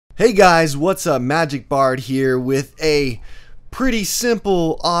Hey guys, what's up? Magic Bard here with a pretty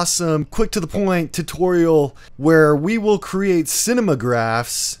simple, awesome, quick to the point tutorial where we will create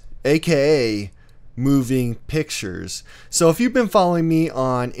cinemagraphs, aka moving pictures. So if you've been following me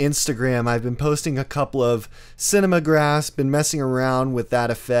on Instagram, I've been posting a couple of cinemagraphs, been messing around with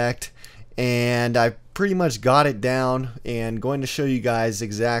that effect, and I pretty much got it down and going to show you guys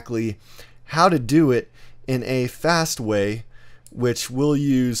exactly how to do it in a fast way, which we'll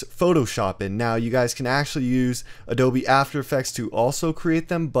use Photoshop in. Now you guys can actually use Adobe After Effects to also create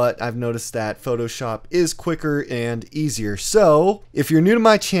them, but I've noticed that Photoshop is quicker and easier. So if you're new to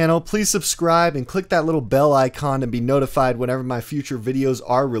my channel, please subscribe and click that little bell icon to be notified whenever my future videos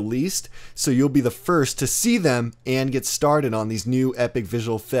are released, so you'll be the first to see them and get started on these new epic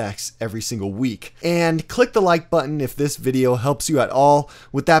visual effects every single week. And click the like button if this video helps you at all.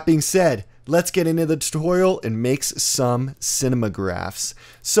 With that being said, let's get into the tutorial and make some cinemagraphs.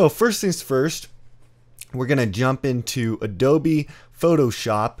 So first things first, we're going to jump into Adobe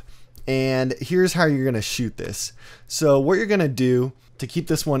Photoshop, and here's how you're going to shoot this. So what you're going to do to keep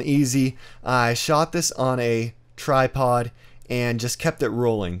this one easy, I shot this on a tripod and just kept it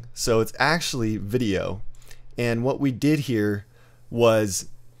rolling. So it's actually video. And what we did here was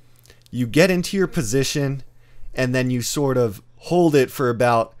you get into your position and then you sort of hold it for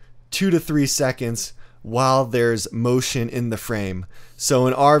about 2 to 3 seconds while there's motion in the frame. So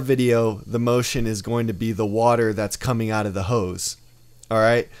in our video, the motion is going to be the water that's coming out of the hose.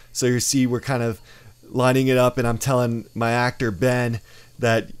 Alright, so you see we're kind of lining it up, and I'm telling my actor Ben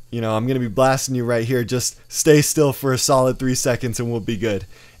that, you know, I'm going to be blasting you right here. Just stay still for a solid 3 seconds and we'll be good.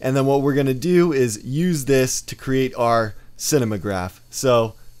 And then what we're going to do is use this to create our cinemagraph.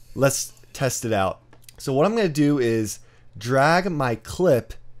 So let's test it out. So what I'm going to do is drag my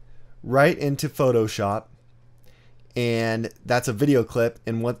clip right into Photoshop, and that's a video clip,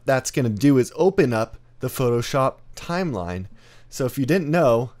 and what that's going to do is open up the Photoshop timeline. So if you didn't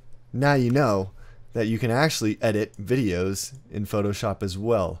know, now you know that you can actually edit videos in Photoshop as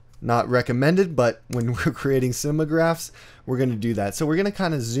well. Not recommended, but when we're creating cinemagraphs, we're going to do that. So we're going to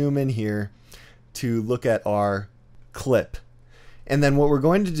kind of zoom in here to look at our clip, and then what we're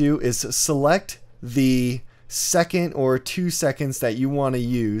going to do is select the second or 2 seconds that you want to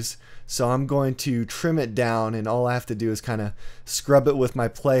use. So I'm going to trim it down, and all I have to do is kind of scrub it with my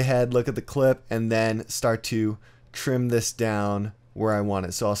playhead, look at the clip, and then start to trim this down where I want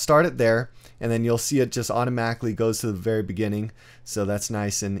it. So I'll start it there, and then you'll see it just automatically goes to the very beginning. So that's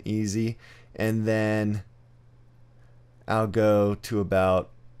nice and easy. And then I'll go to about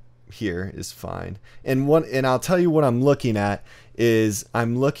here is fine. And I'll tell you what I'm looking at is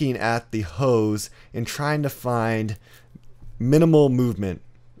I'm looking at the hose and trying to find minimal movement.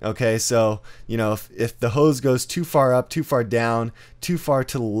 Okay, so you know, if the hose goes too far up, too far down, too far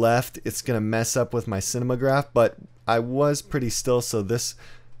to the left, it's gonna mess up with my cinemagraph. But I was pretty still, so this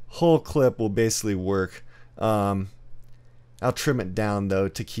whole clip will basically work. I'll trim it down though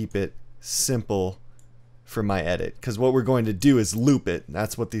to keep it simple for my edit, because what we're going to do is loop it.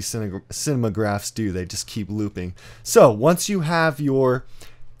 That's what these cinemagraphs do. They just keep looping. So once you have your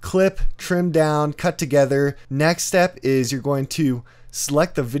clip trimmed down, cut together, next step is you're going to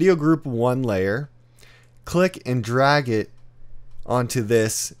select the video group 1 layer, click and drag it onto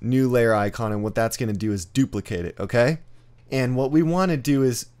this new layer icon, and what that's going to do is duplicate it. Okay, and what we want to do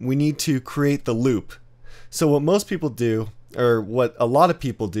is we need to create the loop. So what most people do, or what a lot of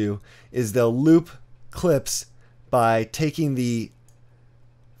people do, is they'll loop clips by taking the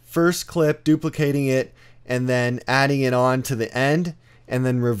first clip, duplicating it, and then adding it on to the end, and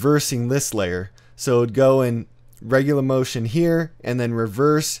then reversing this layer. So it would go in regular motion here, and then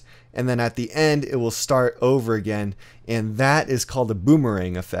reverse, and then at the end it will start over again, and that is called a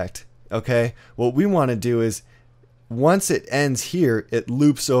boomerang effect. Okay, what we want to do is once it ends here, it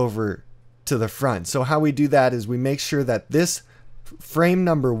loops over to the front. So how we do that is we make sure that this frame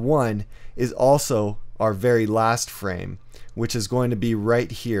number 1 is also our very last frame, which is going to be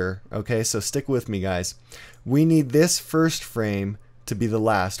right here. Okay, so stick with me guys. We need this first frame to be the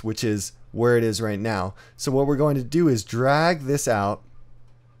last, which is where it is right now. So what we're going to do is drag this out,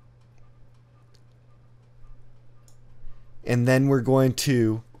 and then we're going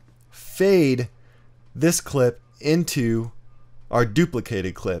to fade this clip into our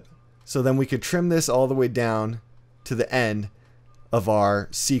duplicated clip. So then we could trim this all the way down to the end of our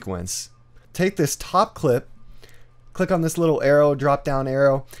sequence. Take this top clip, click on this little arrow, drop down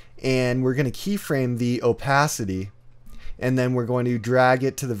arrow, and we're going to keyframe the opacity, and then we're going to drag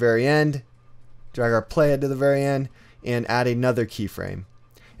it to the very end, drag our playhead to the very end, and add another keyframe.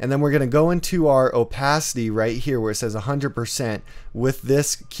 And then we're going to go into our opacity right here where it says 100% with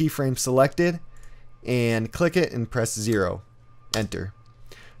this keyframe selected, and click it and press 0. Enter.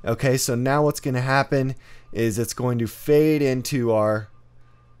 Okay, so now what's going to happen is it's going to fade into our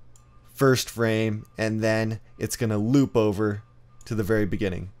first frame, and then it's going to loop over to the very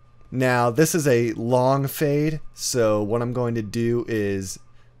beginning. Now this is a long fade, so what I'm going to do is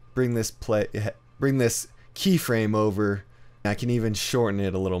bring this keyframe over. I can even shorten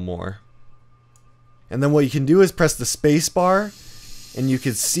it a little more. And then what you can do is press the space bar, and you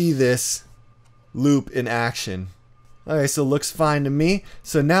can see this loop in action. Okay, so it looks fine to me.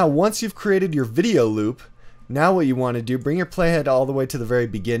 So now once you've created your video loop, now what you want to do, bring your playhead all the way to the very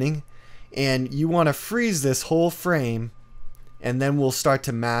beginning, and you want to freeze this whole frame, and then we'll start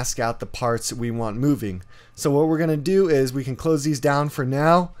to mask out the parts we want moving. So what we're going to do is we can close these down for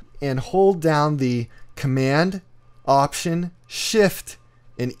now and hold down the Command, Option, Shift,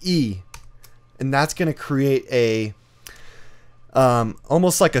 and E, and that's going to create a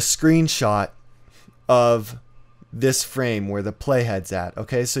almost like a screenshot of this frame where the playhead's at.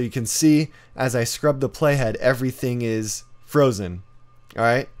 Okay, so you can see as I scrub the playhead, everything is frozen.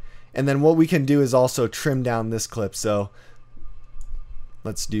 Alright, and then what we can do is also trim down this clip. So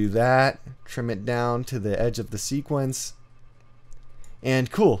let's do that, trim it down to the edge of the sequence,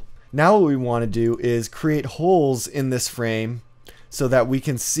 and cool. Now what we want to do is create holes in this frame so that we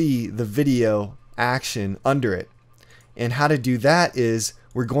can see the video action under it. And how to do that is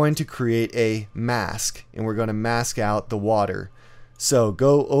we're going to create a mask, and we're going to mask out the water. So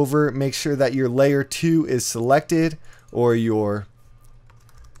go over, make sure that your layer 2 is selected, or your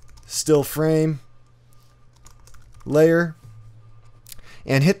still frame layer,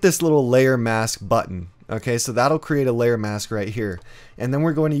 and hit this little layer mask button. Okay, so that'll create a layer mask right here. And then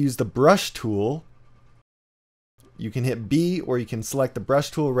we're going to use the brush tool. You can hit B, or you can select the brush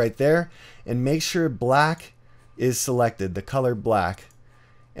tool right there, and make sure black is selected, the color black.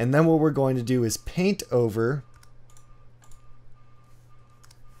 And then what we're going to do is paint over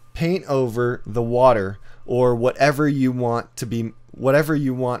the water, or whatever you want to be, whatever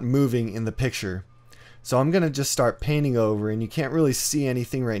you want moving in the picture. So I'm going to just start painting over, and you can't really see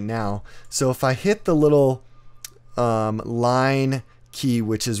anything right now. So if I hit the little line key,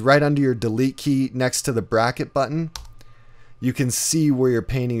 which is right under your delete key next to the bracket button, you can see where you're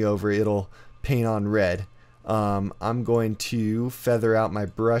painting over. It'll paint on red. I'm going to feather out my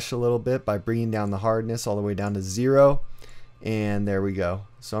brush a little bit by bringing down the hardness all the way down to 0, and there we go.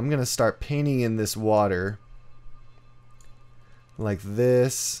 So I'm going to start painting in this water like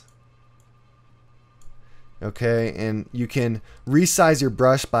this. Okay, and you can resize your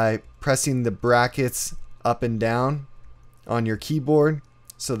brush by pressing the brackets up and down on your keyboard.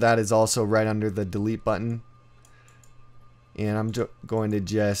 So that is also right under the delete button. And I'm going to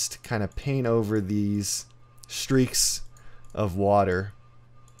just kind of paint over these streaks of water.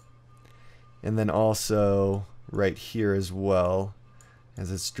 And then also right here as well,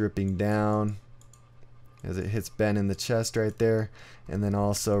 as it's dripping down, as it hits Ben in the chest right there, and then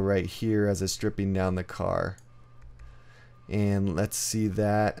also right here as it's dripping down the car. And let's see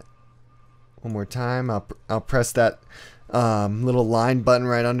that one more time. I'll press that little line button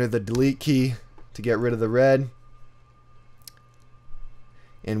right under the delete key to get rid of the red.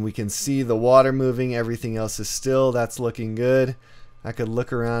 And we can see the water moving, everything else is still. That's looking good. I could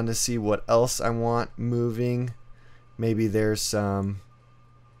look around to see what else I want moving. Maybe there's some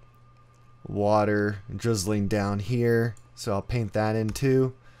water drizzling down here, so I'll paint that in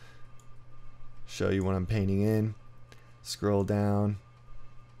too. Show you what I'm painting in. Scroll down,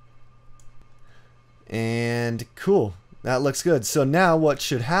 and cool, that looks good. So now what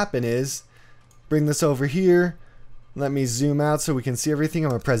should happen is bring this over here, let me zoom out so we can see everything.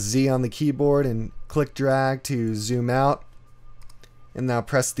 I'm gonna press Z on the keyboard and click drag to zoom out, and now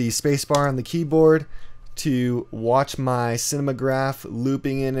press the spacebar on the keyboard to watch my Cinemagraph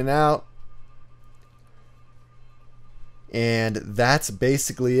looping in and out. And that's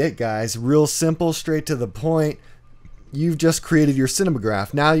basically it, guys. Real simple, straight to the point. You've just created your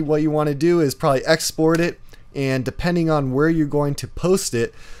Cinemagraph. Now what you want to do is probably export it, and depending on where you're going to post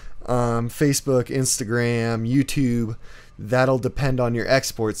it, Facebook, Instagram, YouTube, that'll depend on your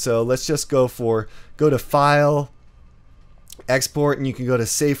export. So let's just go to File, Export, and you can go to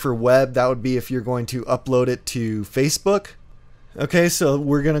Save for Web. That would be if you're going to upload it to Facebook. Okay, so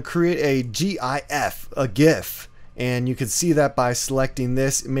we're going to create a GIF, a GIF. And you can see that by selecting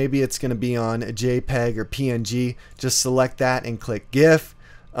this. Maybe it's going to be on a JPEG or PNG. Just select that and click GIF.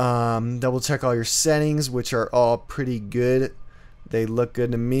 Double check all your settings, which are all pretty good. They look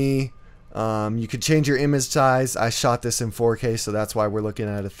good to me. You could change your image size. I shot this in 4K, so that's why we're looking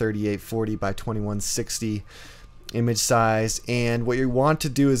at a 3840 by 2160 image size. And what you want to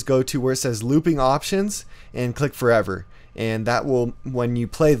do is go to where it says looping options and click forever. And that will, when you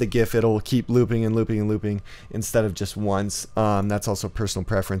play the GIF, it'll keep looping and looping and looping instead of just once. That's also personal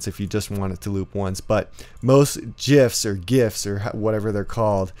preference if you just want it to loop once. But most GIFs or GIFs or whatever they're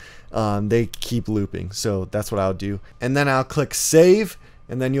called, they keep looping. So that's what I'll do. And then I'll click save,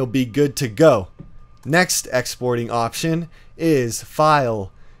 and then you'll be good to go. Next exporting option is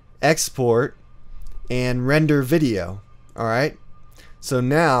File, Export, and Render Video. Alright, so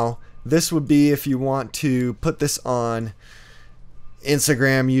now this would be if you want to put this on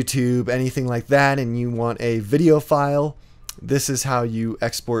Instagram, YouTube, anything like that, and you want a video file. This is how you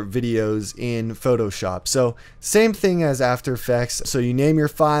export videos in Photoshop. So same thing as After Effects. So you name your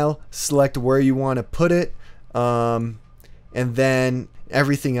file, select where you want to put it, and then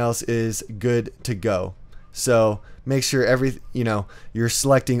everything else is good to go. So make sure you're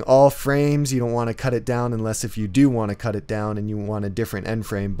selecting all frames. You don't want to cut it down unless if you do want to cut it down and you want a different end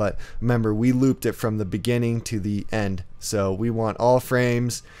frame. But remember, we looped it from the beginning to the end. So we want all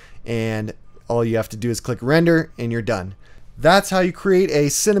frames, and all you have to do is click render and you're done. That's how you create a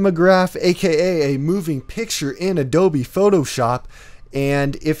cinemagraph, aka a moving picture in Adobe Photoshop.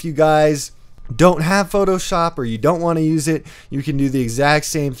 And if you guys don't have Photoshop or you don't want to use it, you can do the exact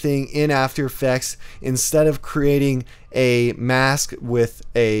same thing in After Effects. Instead of creating a mask with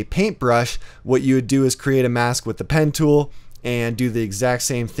a paintbrush, what you would do is create a mask with the pen tool and do the exact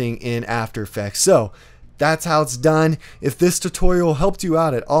same thing in After Effects. So that's how it's done. If this tutorial helped you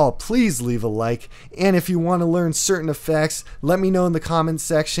out at all, please leave a like. And if you want to learn certain effects, let me know in the comments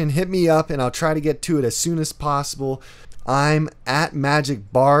section. Hit me up and I'll try to get to it as soon as possible. I'm at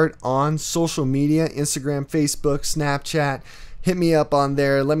Magic Bard on social media, Instagram, Facebook, Snapchat. Hit me up on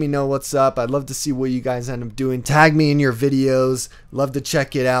there. Let me know what's up. I'd love to see what you guys end up doing. Tag me in your videos. Love to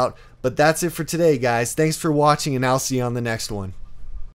check it out. But that's it for today, guys. Thanks for watching, and I'll see you on the next one.